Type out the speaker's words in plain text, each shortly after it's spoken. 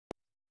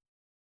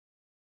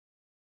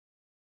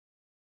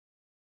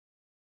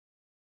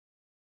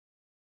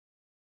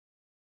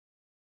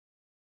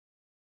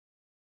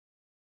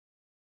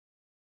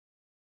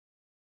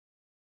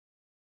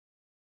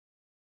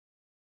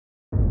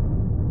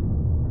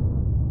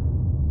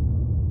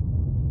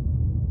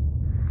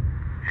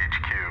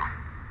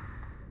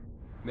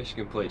Mission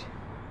complete.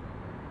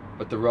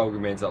 But the rogue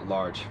remains at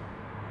large.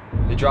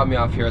 They dropped me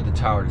off here at the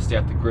tower to stay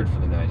off the grid for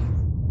the night.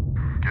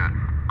 Good.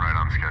 Right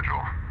on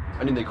schedule.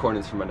 I need the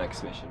coordinates for my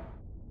next mission.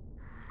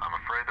 I'm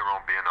afraid there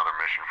won't be another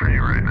mission for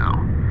you right now.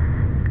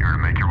 You're to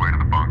make your way to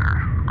the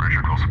bunker.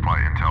 Richard will supply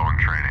intel and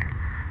training.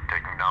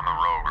 Taking down the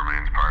rogue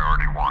remains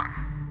priority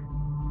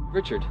 1.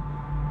 Richard,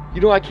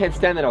 you know I can't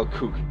stand that old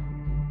kook.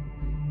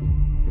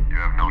 You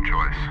have no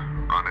choice.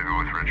 Rendezvous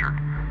with Richard.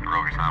 The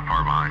rogue is not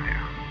far behind you.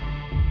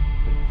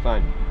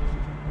 Fine.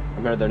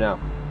 I'm headed there now.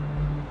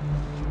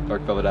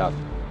 Dark Velvet out.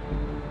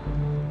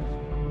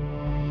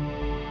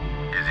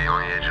 He's the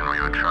only agent we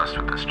would trust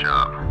with this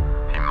job.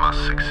 He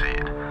must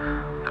succeed.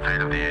 The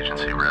fate of the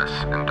agency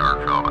rests in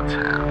Dark Velvet's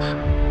hands.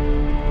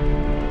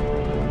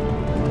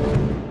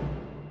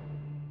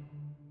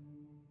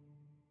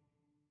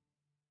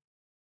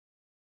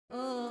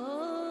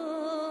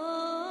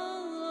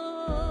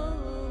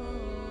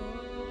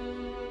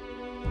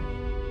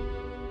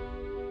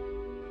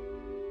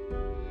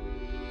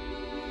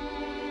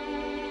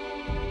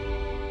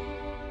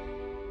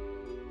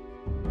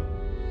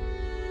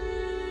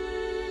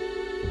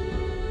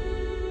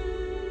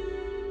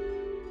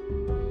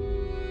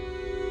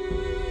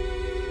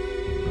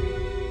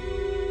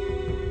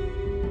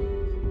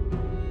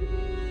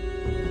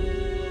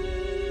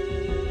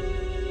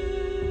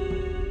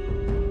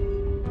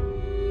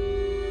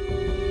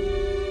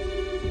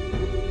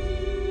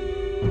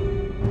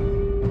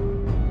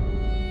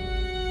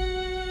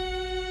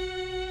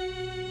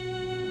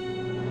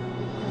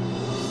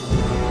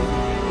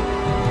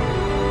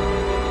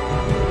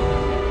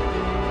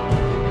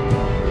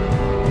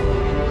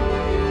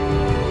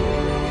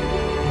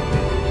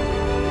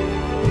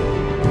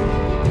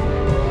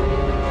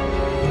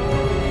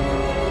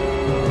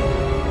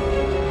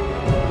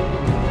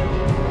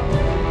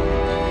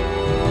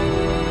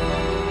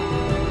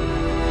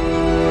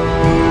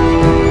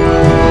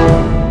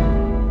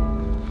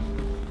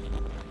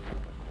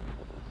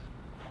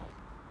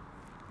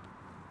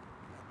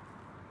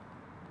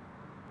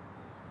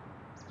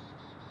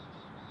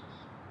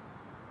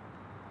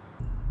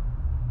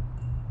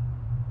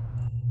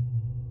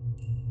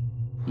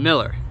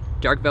 Miller,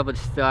 Dark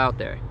Velvet's still out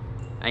there.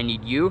 I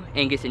need you,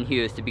 Angus, and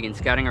Hughes to begin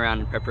scouting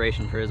around in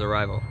preparation for his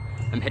arrival.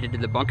 I'm headed to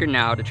the bunker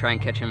now to try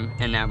and catch him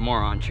and that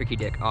moron, Tricky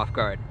Dick, off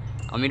guard.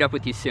 I'll meet up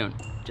with you soon.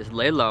 Just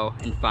lay low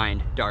and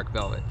find Dark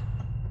Velvet.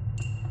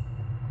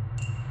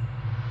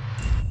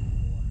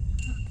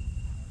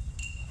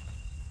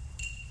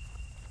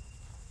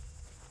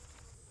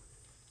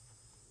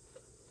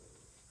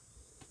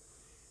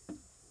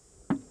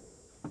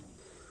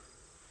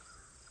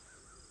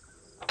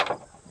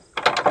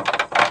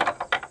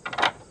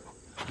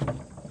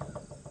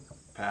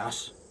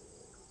 Pass.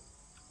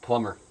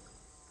 Plumber.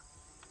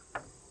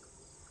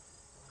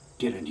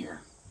 Get in here.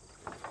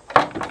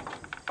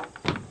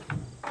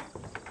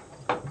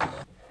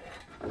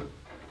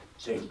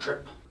 Safe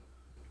trip.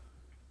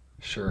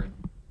 Sure.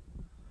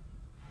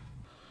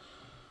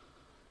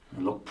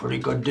 You look pretty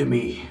good to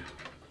me.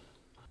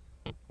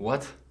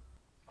 What?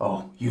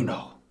 Oh, you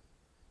know.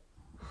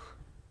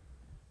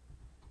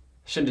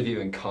 Shouldn't have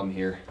even come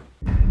here.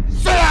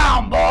 Sit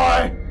down,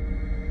 boy!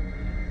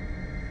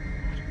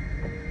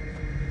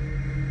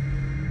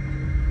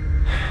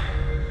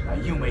 Now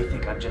you may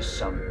think I'm just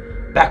some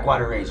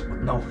backwater agent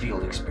with no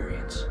field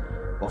experience.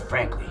 Well,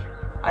 frankly,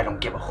 I don't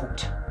give a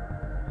hoot.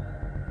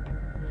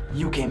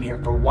 You came here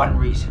for one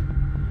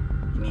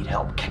reason. You need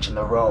help catching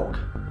the rogue.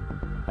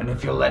 And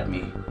if you'll let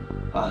me,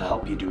 I'll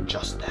help you do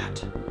just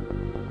that.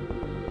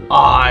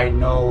 I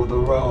know the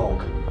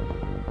rogue.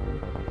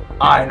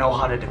 I know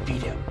how to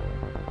defeat him.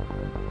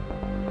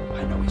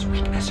 I know his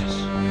weaknesses.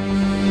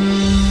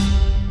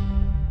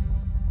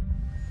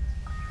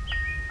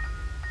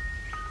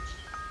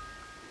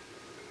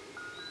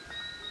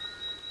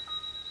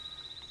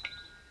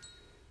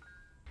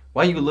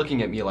 Why are you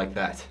looking at me like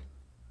that?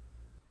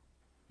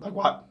 Like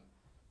what?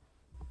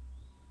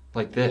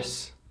 Like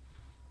this.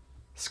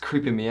 It's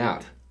creeping me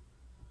out.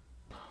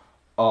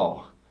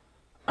 Oh.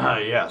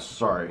 Yes,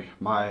 sorry.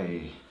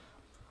 My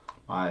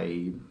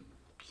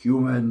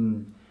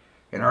human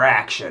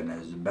interaction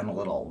has been a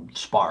little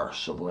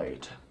sparse of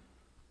late.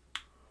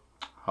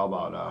 How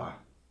about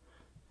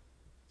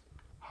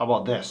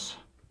this?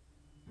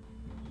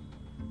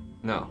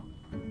 No.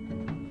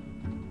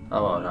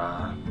 How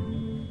about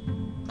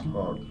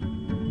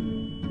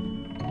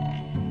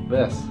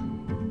This.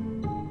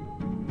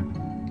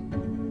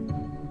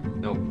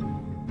 Nope.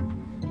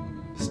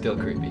 Still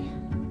creepy.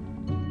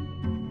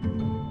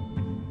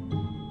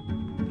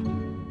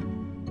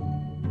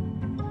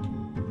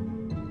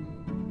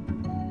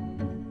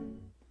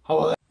 how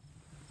about that?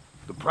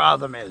 The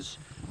problem is,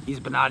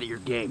 he's been out of your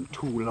game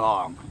too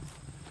long.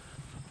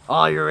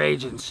 All your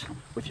agents,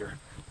 with your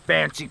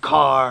fancy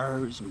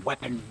cars and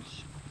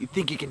weapons, you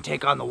think you can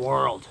take on the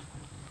world.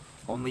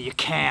 Only you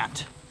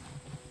can't.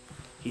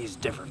 He's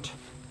different.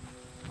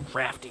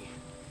 Crafty.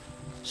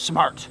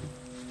 Smart.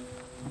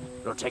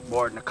 It'll take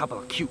more than a couple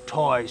of cute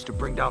toys to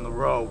bring down the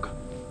rogue.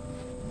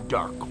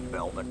 Dark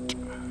Velvet.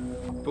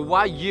 But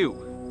why you?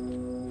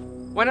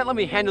 Why not let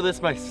me handle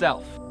this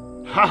myself?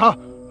 Haha,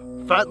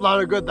 fat lot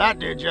of good that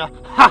did ya.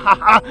 Ha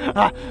ha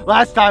ha!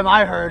 Last time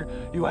I heard,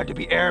 you had to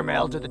be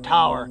airmailed to the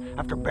tower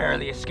after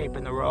barely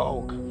escaping the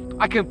rogue.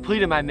 I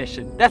completed my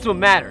mission. That's what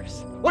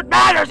matters. What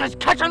matters is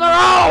catching the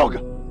rogue!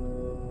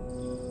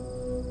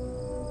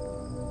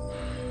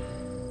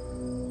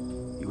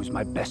 He was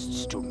my best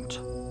student.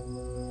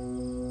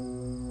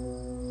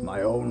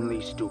 My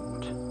only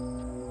student.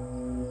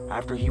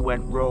 After he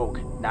went rogue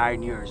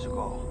 9 years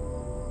ago,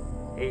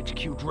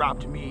 HQ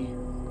dropped me,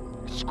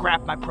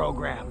 scrapped my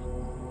program,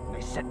 and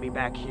they sent me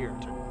back here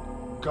to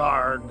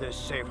guard this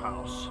safe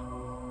house.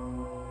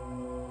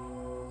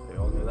 They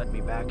only let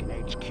me back in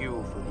HQ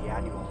for the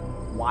annual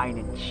Wine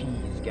and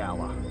Cheese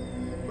Gala,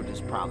 which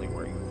is probably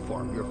where you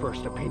formed your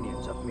first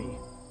opinions of me.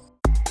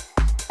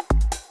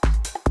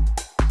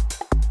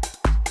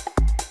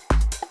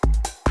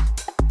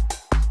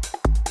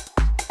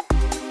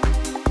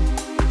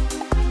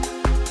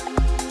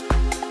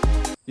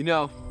 You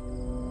know,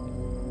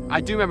 I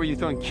do remember you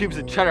throwing cubes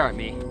of cheddar at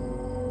me.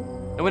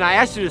 And when I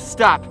asked you to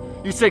stop,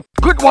 you said,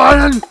 "Quit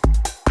whining!"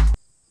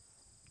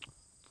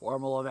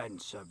 Formal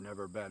events have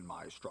never been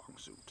my strong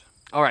suit.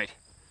 All right,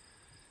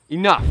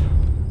 enough.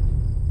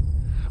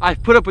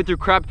 I've put up with your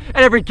crap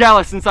at every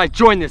gala since I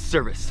joined this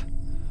service.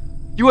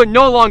 You are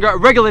no longer a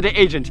regulated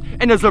agent,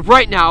 and as of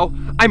right now,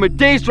 I'm a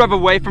day's drive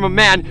away from a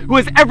man who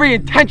has every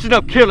intention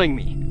of killing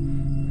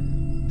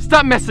me.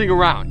 Stop messing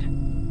around.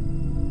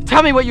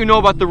 Tell me what you know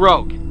about the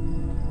rogue.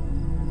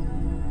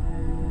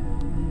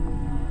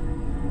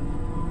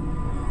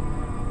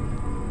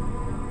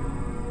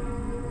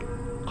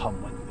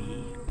 Come with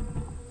me.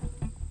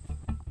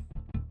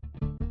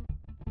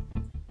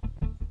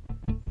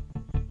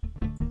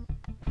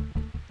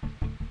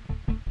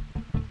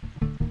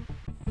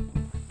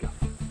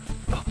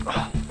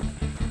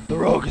 The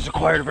rogue has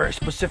acquired a very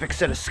specific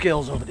set of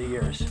skills over the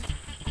years.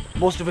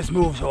 Most of his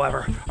moves,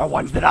 however, are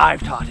ones that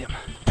I've taught him.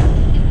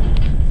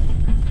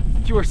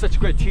 You are such a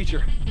great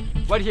teacher.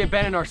 Why did he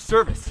abandon our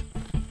service?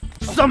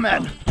 Some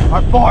men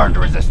are born to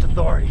resist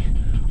authority.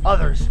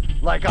 Others,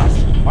 like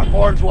us, are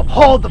born to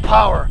uphold the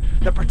power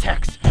that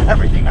protects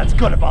everything that's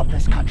good about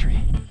this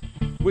country.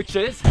 Which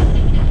is?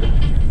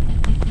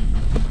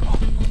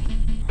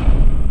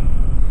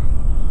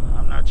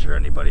 I'm not sure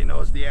anybody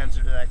knows the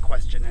answer to that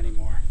question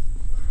anymore.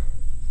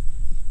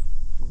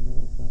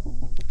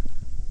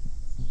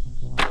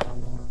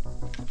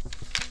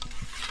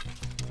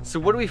 So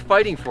what are we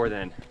fighting for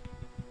then?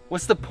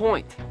 What's the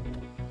point?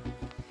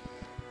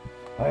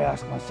 I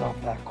ask myself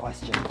that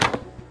question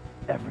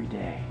every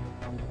day.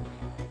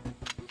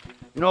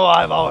 You know,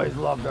 I've always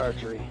loved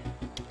archery,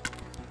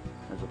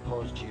 as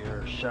opposed to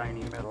your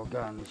shiny metal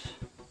guns.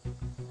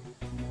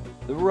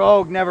 The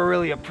rogue never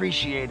really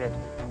appreciated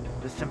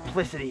the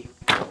simplicity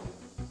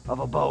of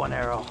a bow and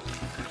arrow.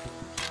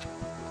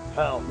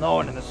 Hell, no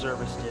one in the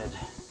service did.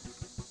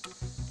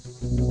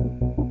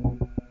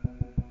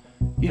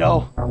 You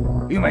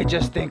know, you may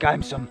just think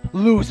I'm some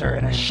loser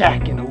in a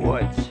shack in the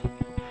woods,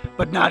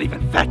 but not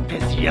even Fat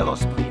Piss Yellow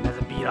Spleen has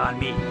a beat on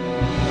me.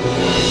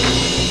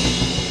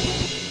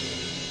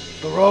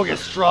 The rogue is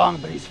strong,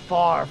 but he's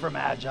far from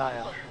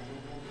agile.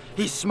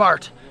 He's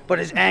smart, but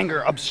his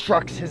anger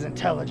obstructs his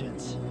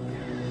intelligence.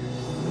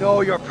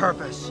 Know your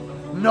purpose,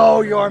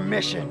 know your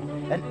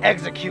mission, and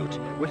execute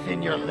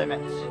within your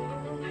limits.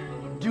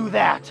 Do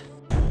that,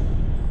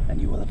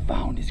 and you will have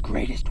found his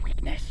greatest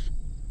weakness.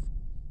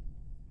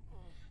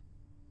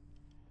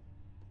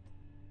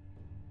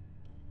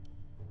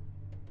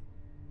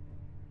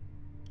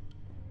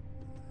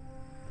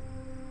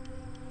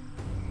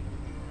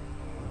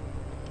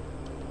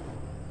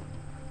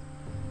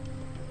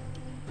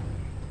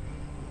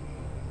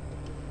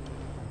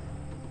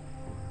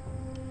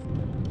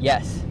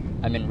 Yes,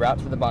 I'm en route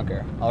to the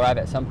bunker. I'll arrive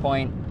at some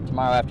point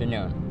tomorrow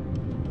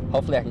afternoon.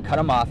 Hopefully I can cut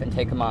them off and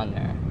take them on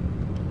there.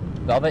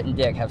 Velvet and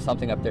Dick have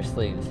something up their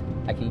sleeves.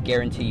 I can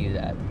guarantee you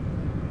that.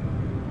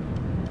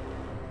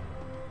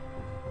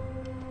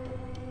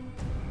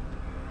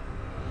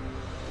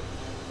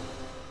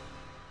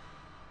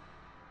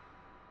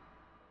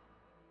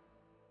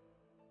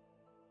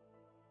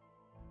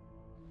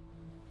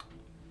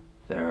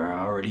 There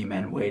are already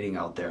men waiting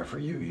out there for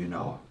you, you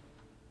know.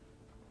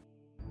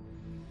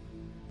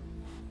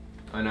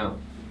 I know.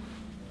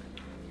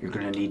 You're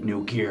gonna need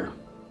new gear,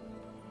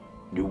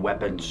 new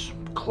weapons,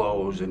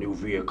 clothes, a new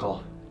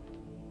vehicle.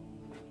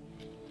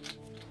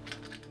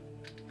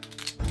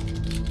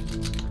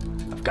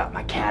 I've got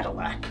my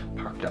Cadillac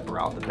parked up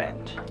around the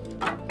bend.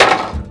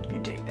 You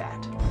take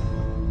that.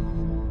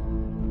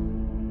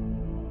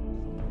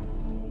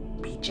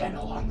 Be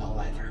gentle on the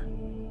leather.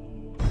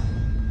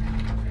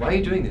 Why are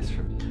you doing this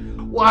for me?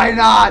 Why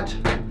not?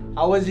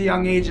 I was a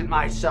young agent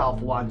myself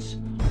once.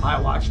 I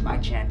watched my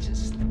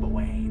chances slip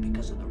away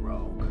because of the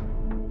rogue.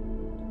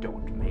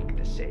 Don't make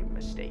the same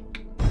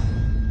mistake.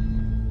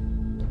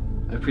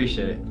 I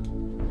appreciate it.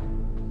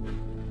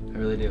 I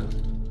really do.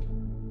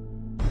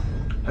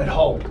 At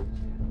home.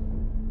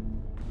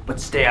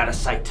 But stay out of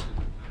sight.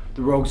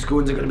 The rogue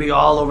goons are gonna be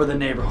all over the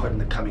neighborhood in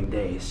the coming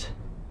days.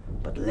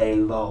 But lay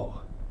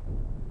low.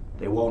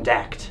 They won't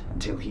act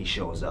until he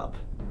shows up.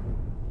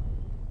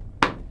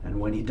 And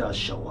when he does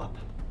show up,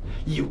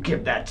 you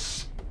give that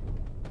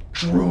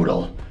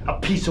strudel a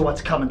piece of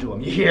what's coming to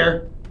him, you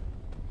hear?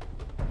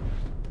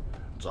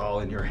 It's all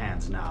in your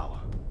hands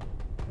now.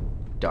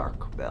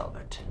 Dark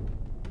Velvet.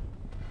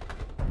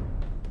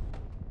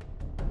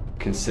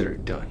 Consider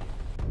it done.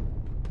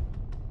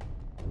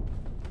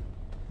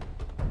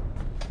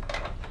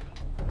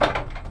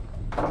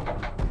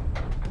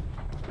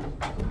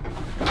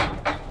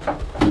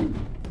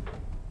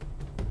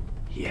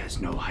 He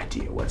has no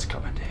idea what's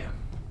coming to him.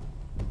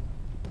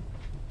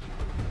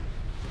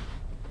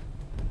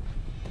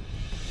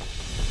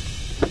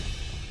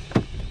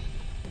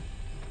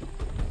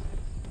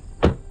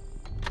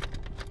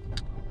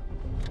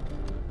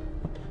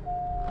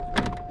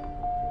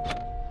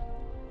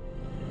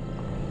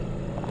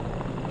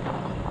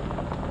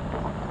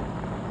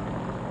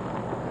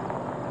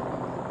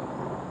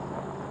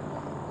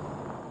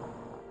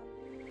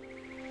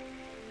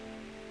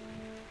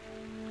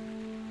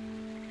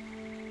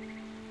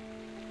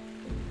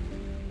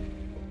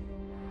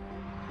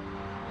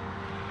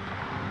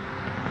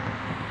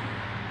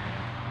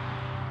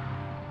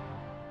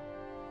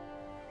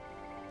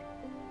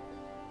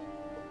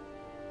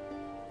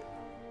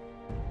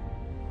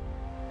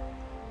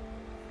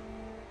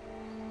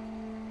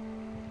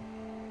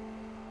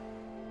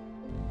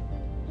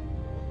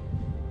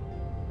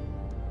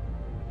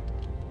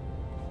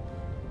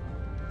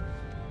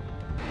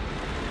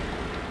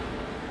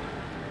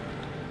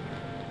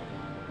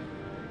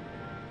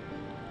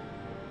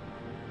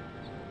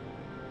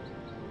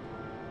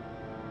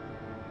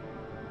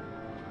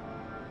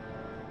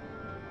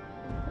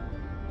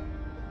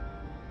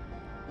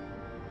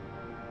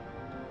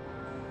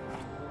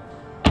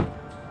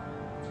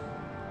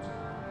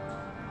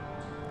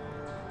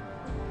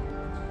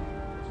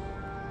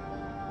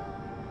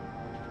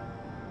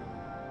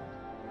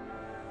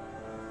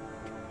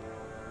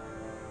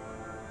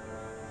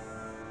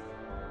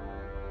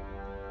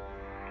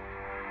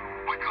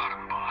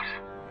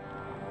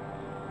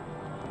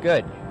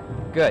 Good,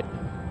 good.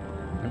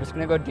 I'm just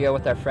gonna go deal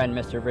with our friend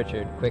Mr.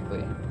 Richard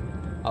quickly.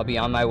 I'll be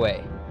on my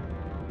way.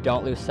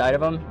 Don't lose sight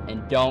of him,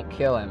 and don't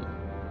kill him.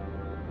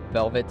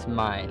 Velvet's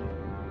mine.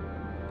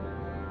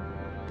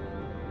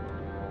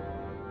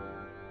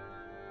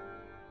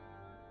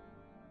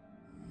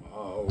 My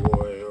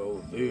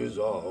wealth is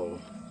all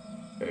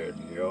at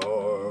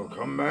your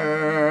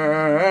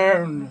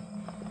command.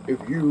 If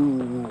you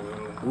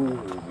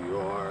move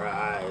your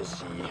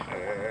icy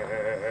hand.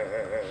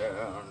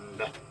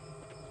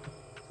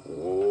 Oh,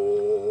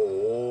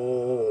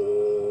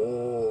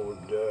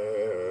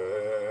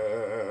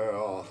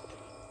 death.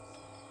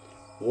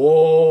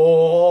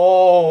 Oh,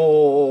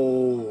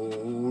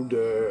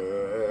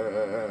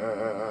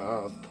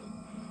 death.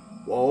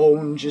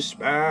 Won't you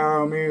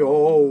spare me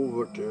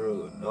over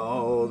till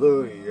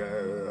another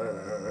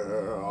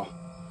year?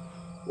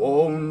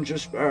 Won't you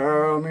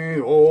spare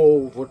me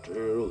over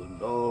till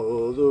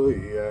another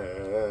year?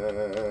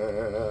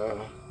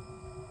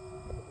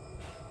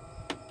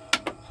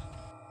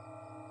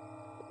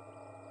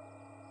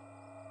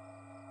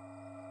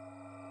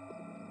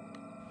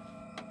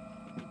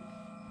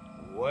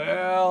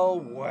 Well,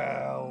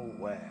 well,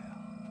 well.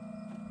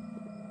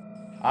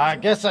 I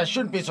guess I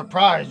shouldn't be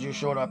surprised you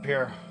showed up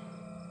here.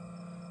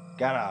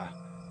 Got a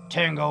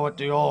tango with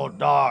the old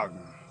dog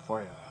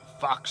for you.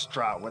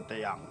 Foxtrot with the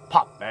young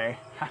pup, eh?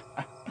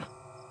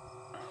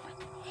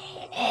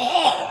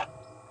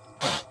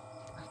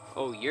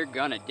 Oh, you're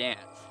gonna dance.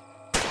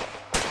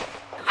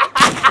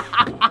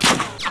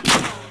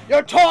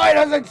 Your toy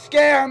doesn't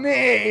scare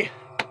me!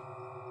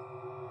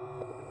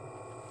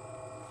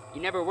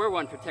 You never were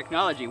one for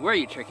technology, were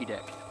you, Tricky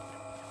Dick?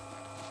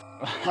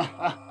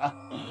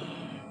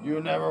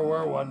 You never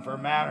were one for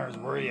manners,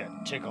 were you,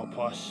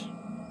 Ticklepuss?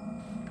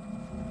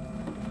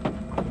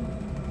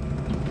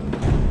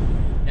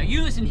 Now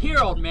you listen here,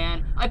 old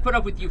man. I put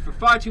up with you for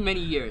far too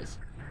many years,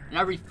 and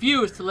I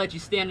refuse to let you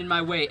stand in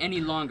my way any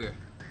longer.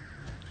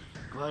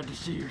 Glad to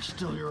see you're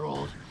still your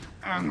old,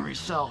 angry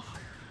self.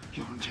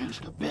 You haven't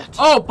changed a bit.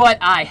 Oh, but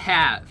I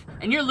have.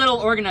 And your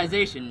little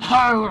organization...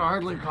 I would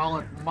hardly call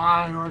it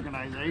my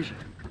organization.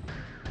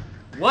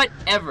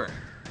 Whatever.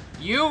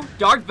 You,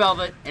 Dark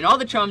Velvet, and all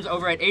the chums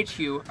over at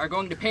HQ are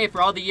going to pay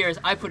for all the years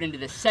I put into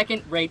this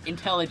second-rate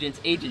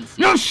intelligence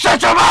agency. You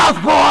shut your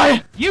mouth,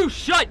 boy! You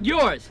shut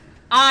yours!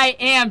 I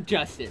am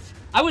justice.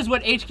 I was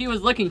what HQ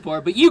was looking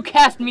for, but you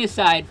cast me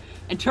aside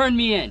and turned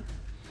me in.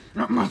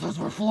 Your methods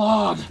were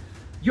flawed.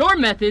 Your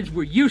methods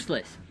were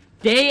useless.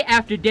 Day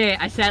after day,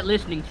 I sat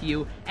listening to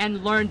you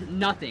and learned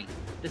nothing.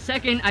 The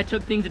second I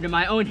took things into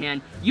my own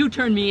hand, you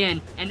turned me in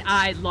and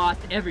I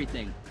lost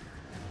everything.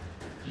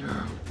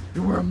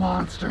 You were a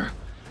monster.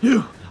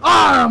 You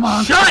are a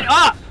monster! Shut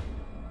up!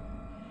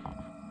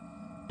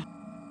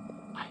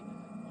 I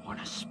want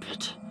to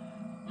spit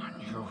on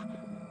you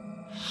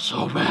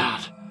so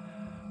bad.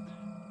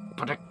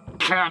 But I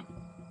can't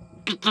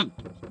get the...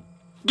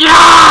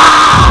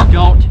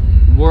 Don't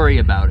worry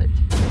about it.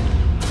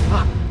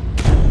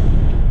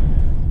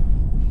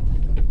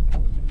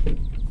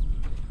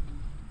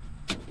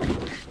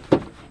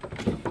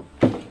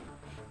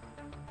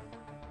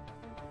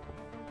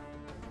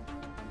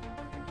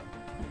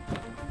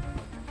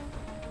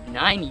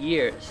 9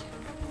 years.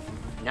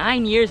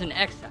 9 years in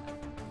exile.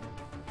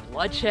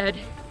 Bloodshed,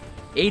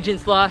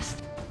 agents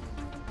lost,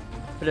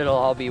 but it'll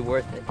all be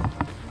worth it.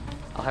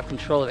 I'll have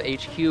control of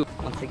HQ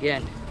once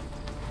again.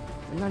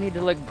 No need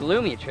to look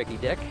gloomy, Tricky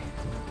Dick.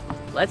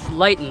 Let's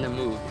lighten the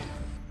mood.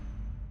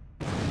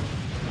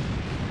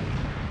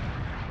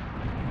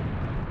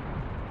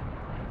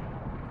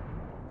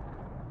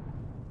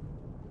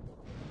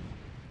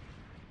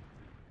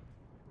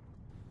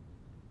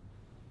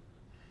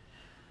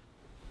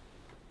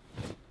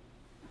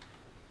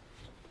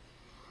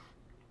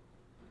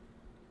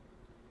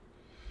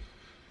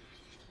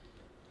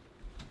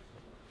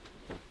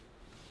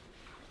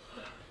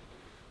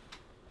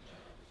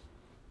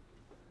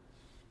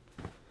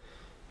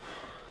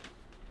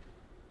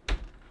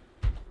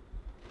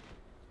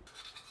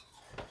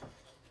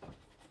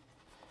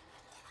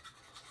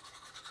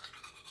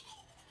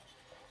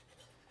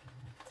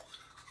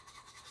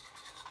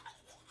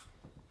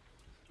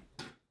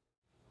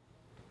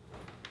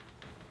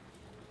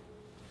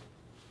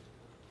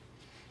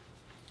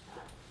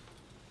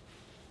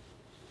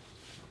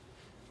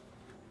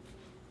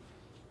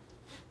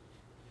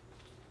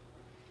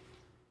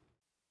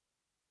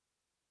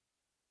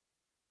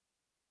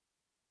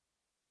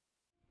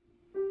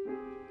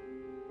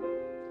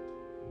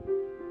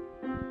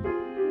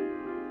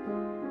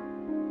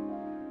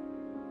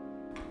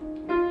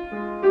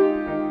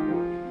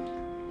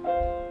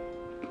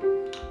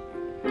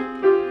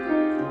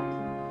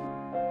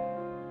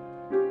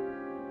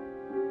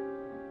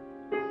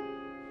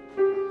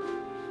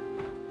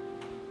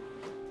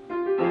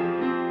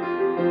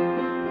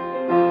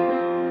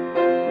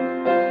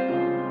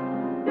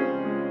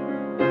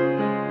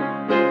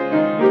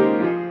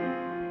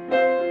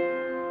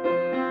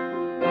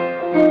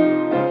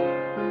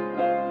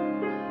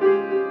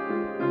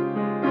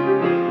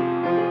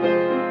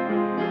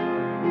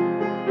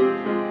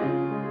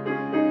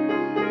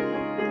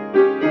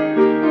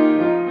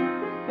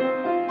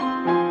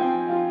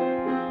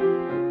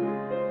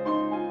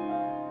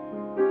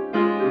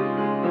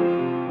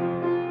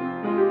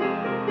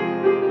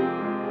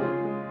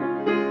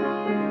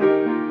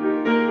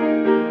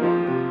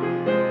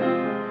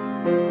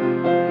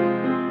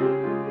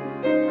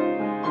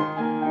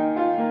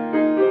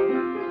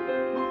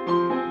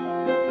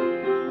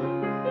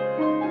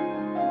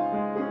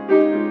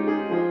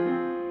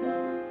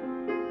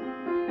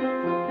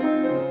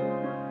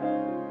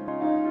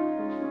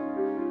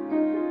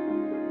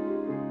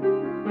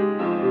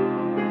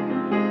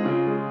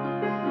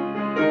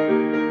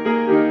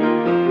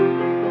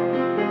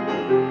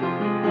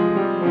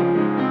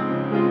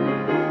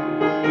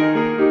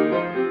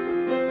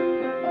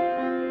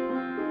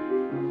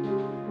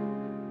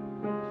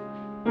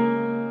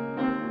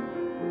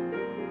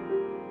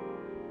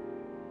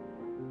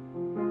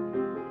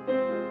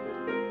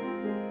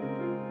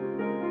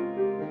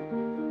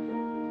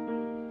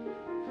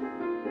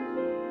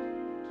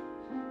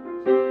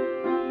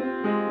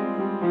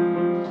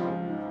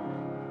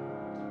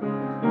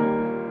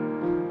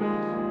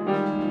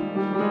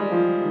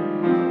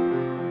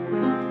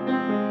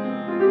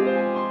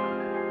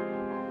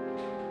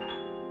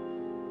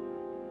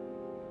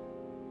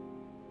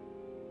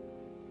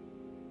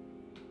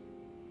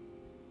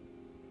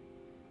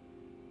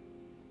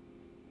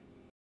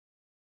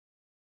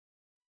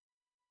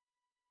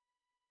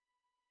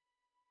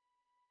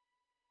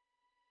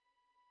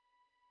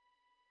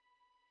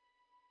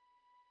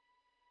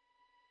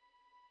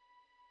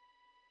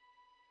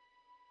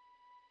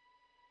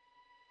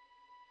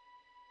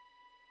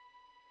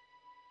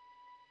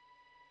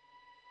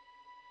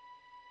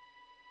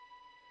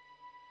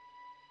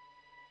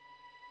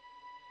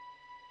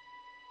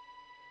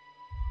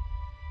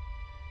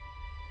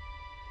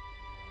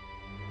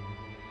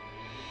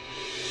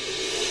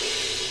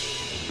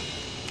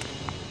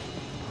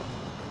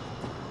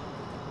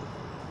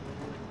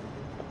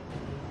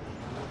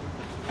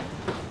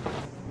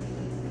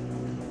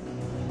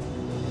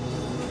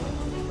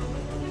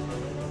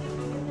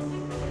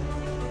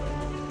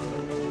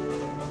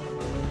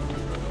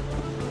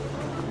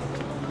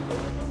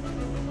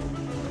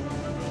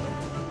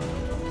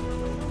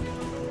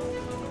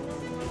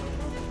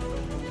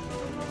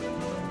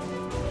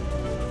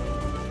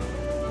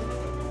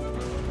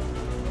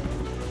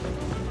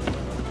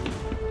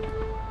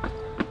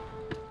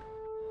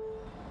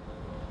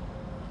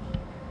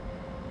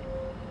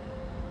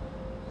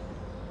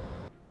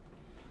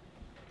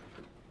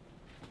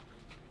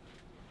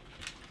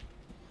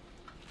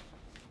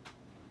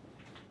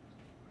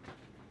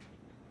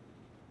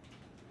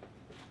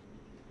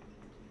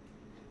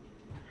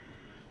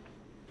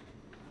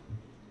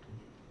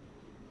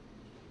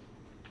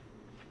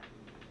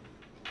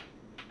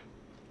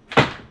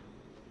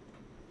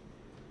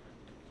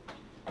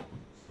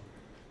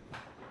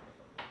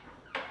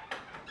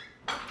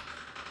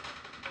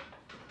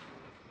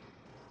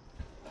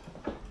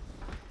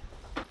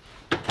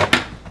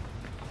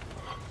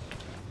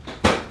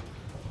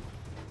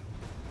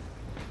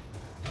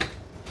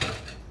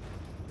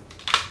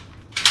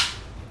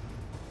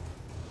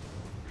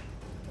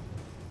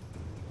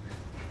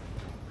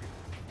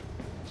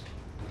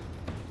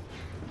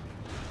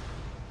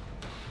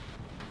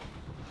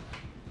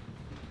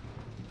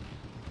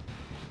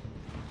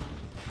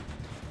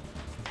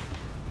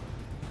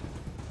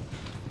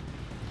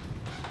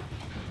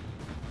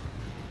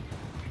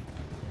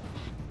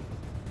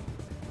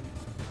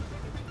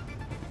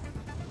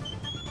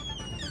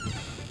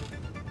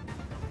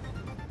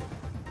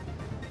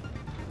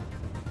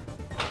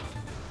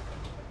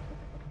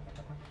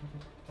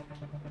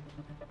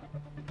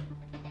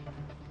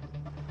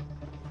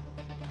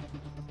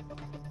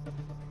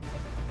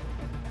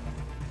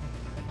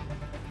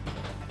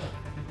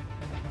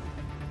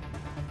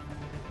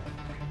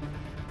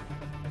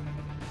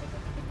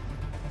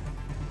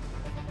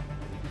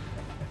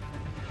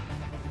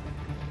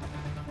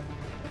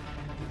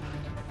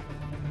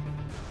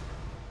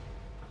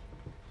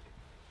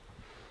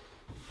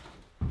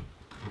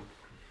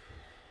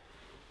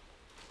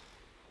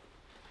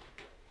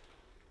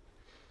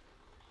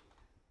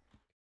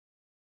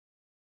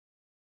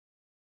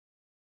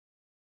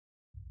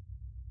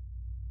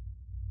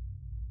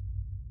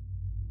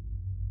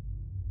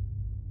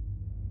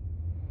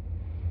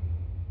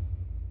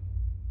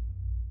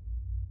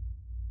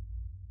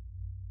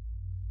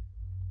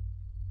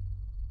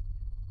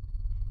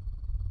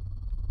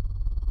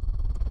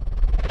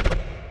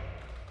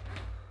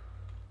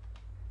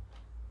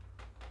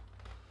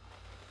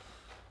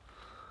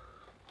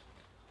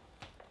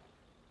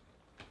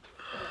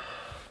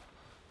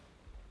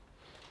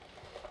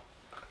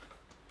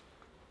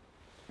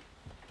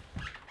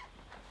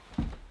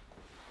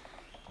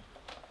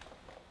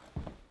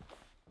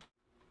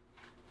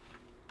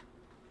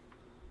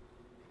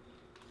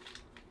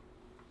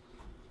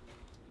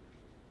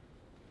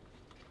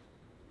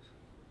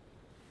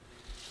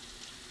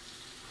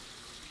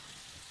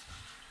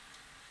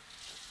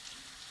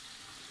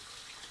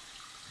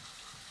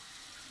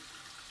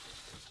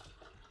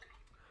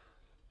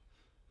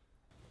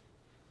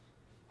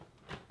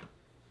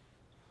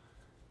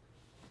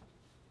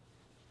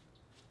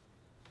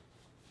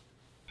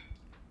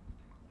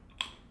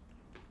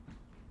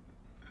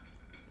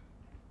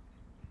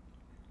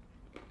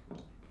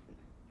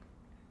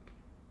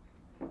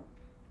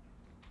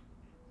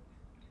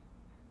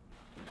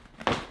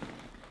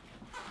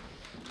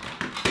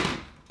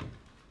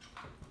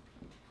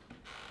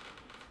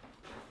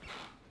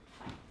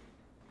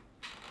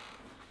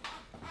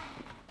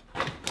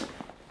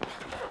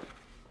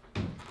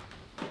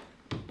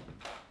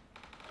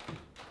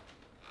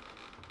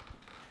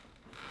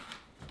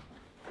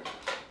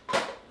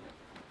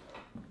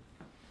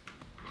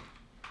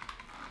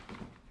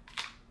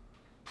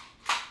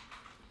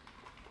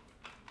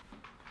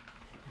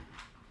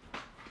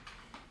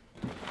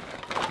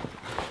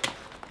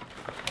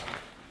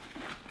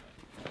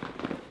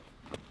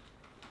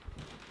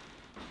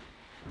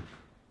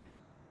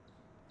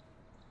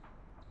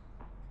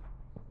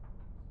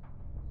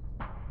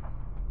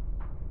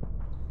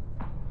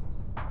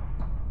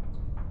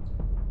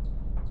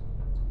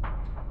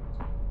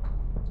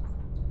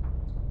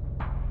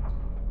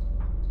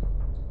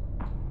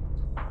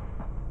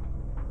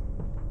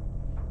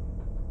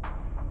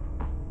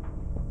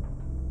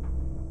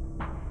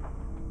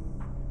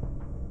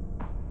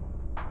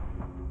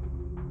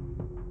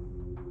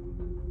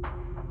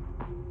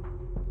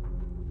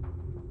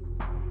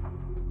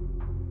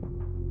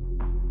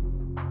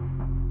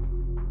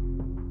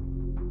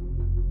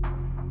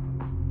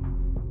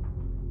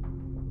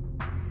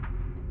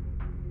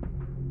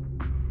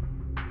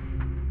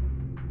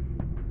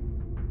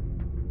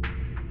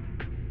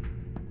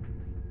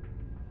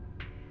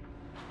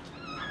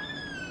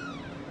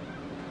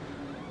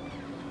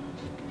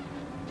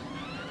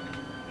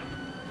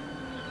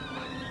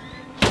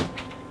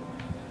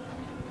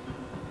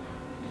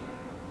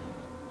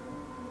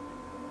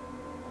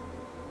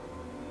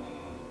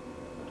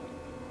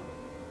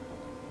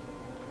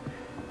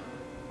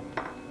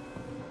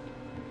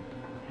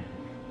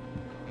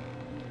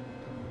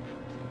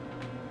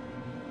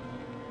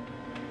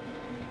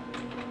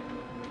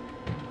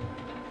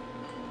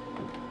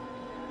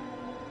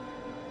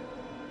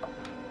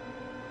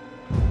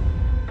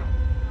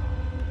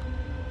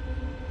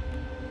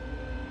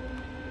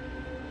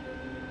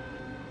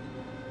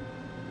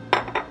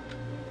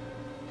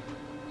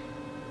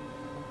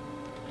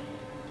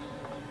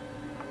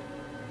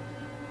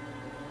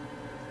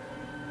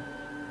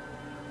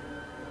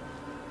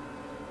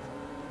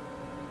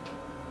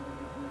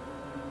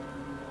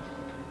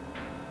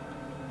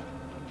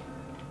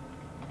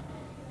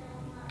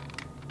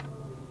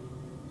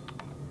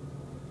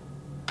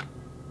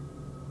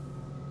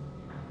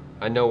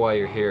 I know why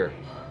you're here.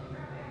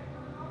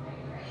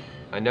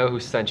 I know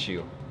who sent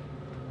you.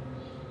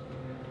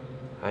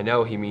 I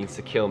know he means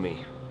to kill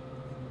me.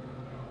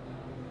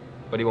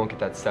 But he won't get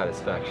that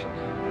satisfaction.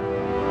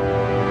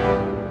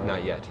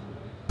 Not yet.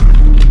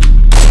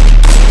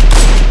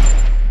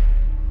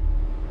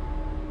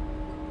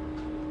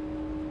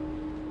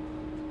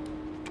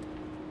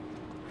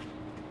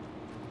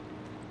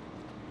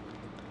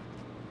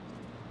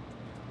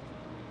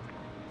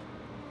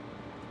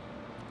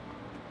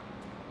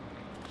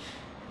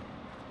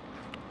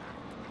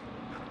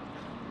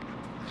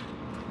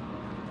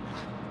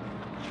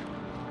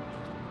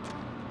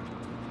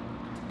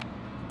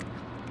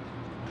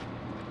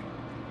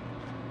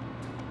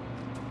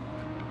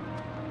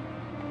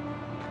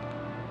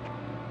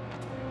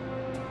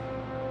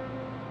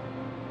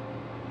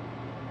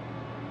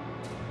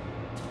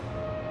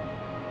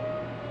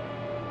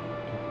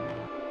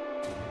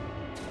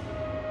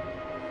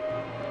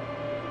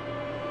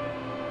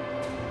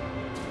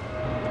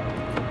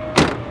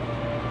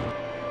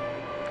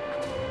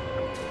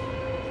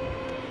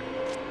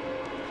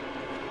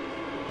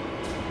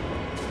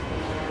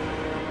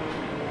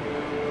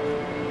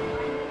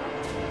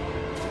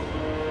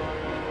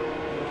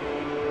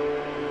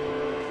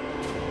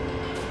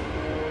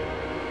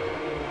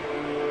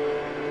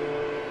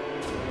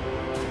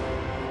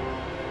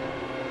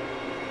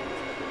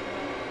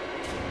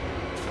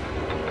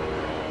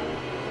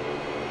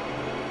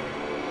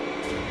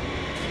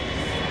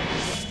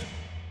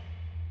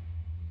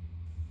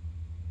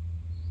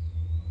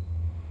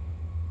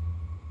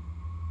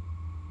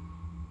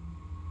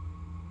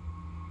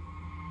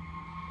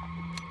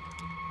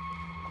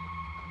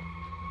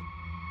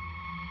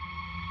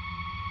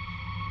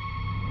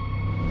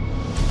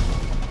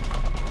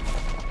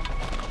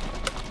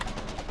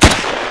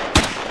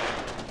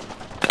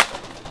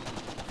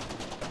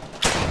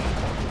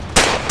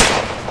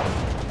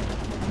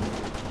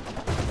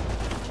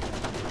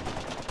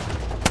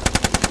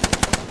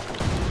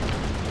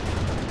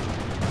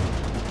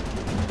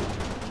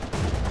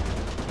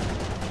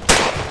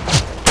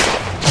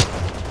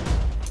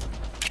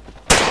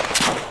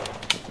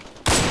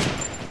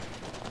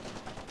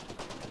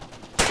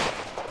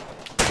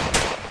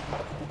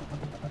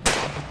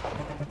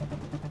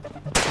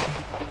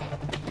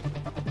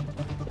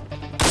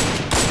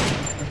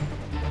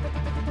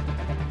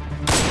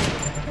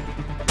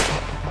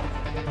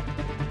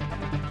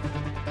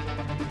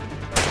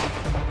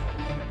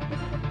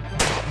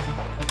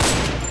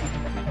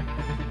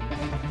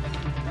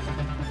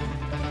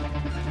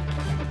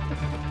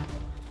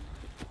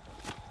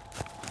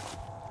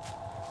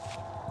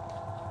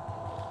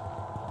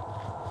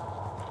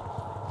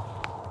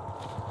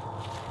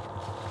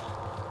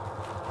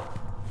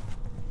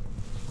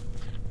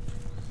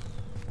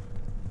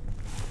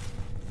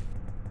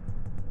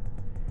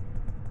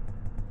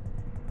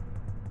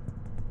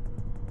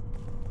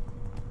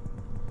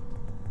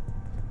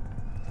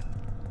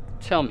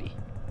 Tell me,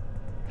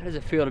 how does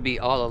it feel to be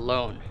all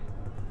alone?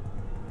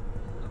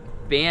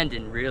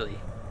 Abandoned, really.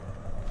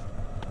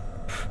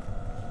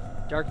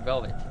 Dark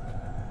Velvet,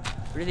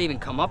 where did they even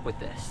come up with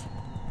this?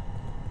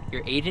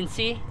 Your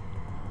agency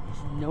is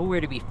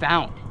nowhere to be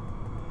found.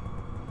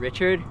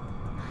 Richard,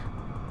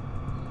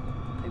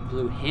 I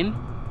blew him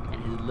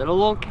and his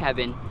little old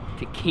cabin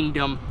to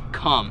Kingdom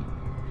Come,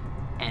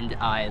 and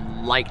I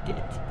liked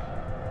it.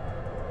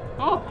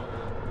 Oh,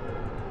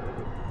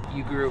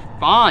 you grew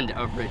fond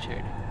of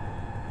Richard.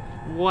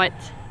 What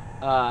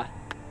a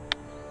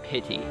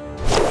pity.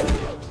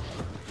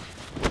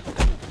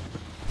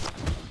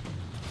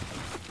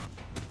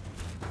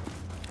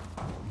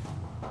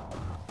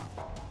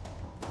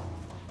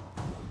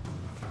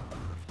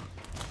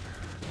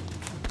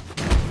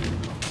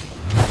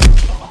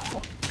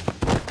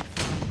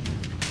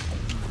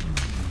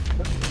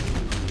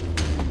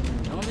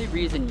 The only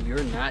reason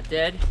you're not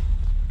dead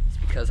is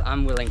because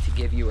I'm willing to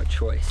give you a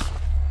choice.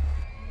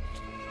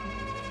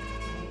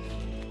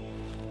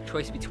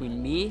 Choice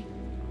between me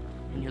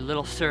and your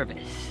little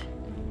service.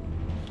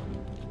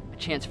 A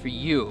chance for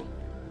you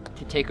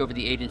to take over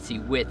the agency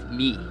with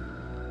me.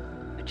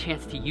 A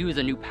chance to use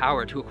a new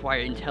power to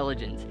acquire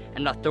intelligence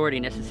and authority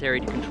necessary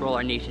to control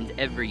our nation's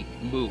every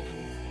move.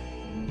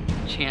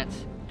 A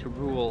chance to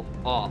rule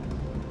all.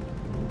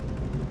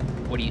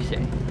 What do you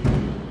say?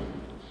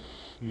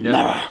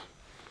 Never.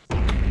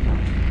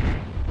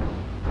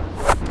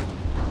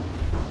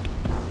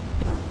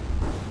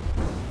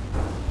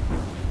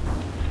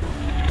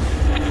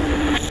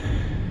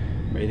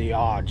 May the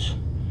odds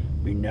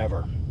be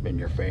never in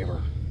your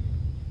favor.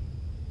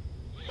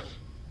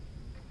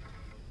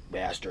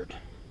 Bastard.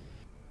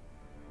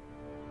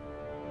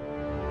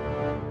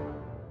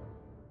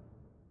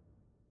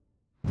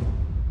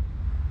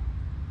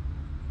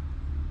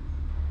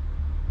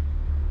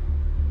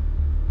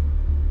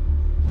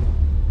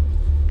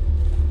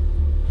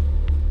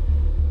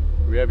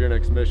 We have your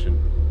next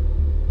mission.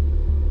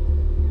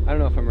 I don't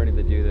know if I'm ready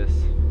to do this.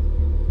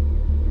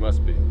 You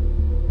must be.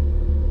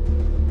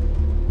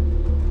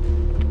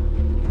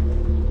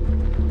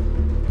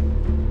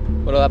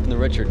 What'll happen to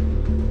Richard?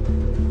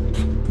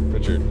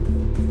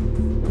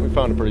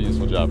 found a pretty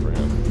useful job for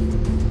him.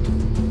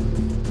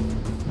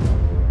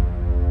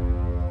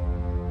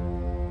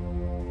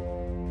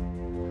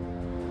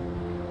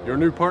 Your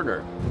new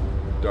partner,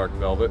 Dark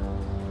Velvet.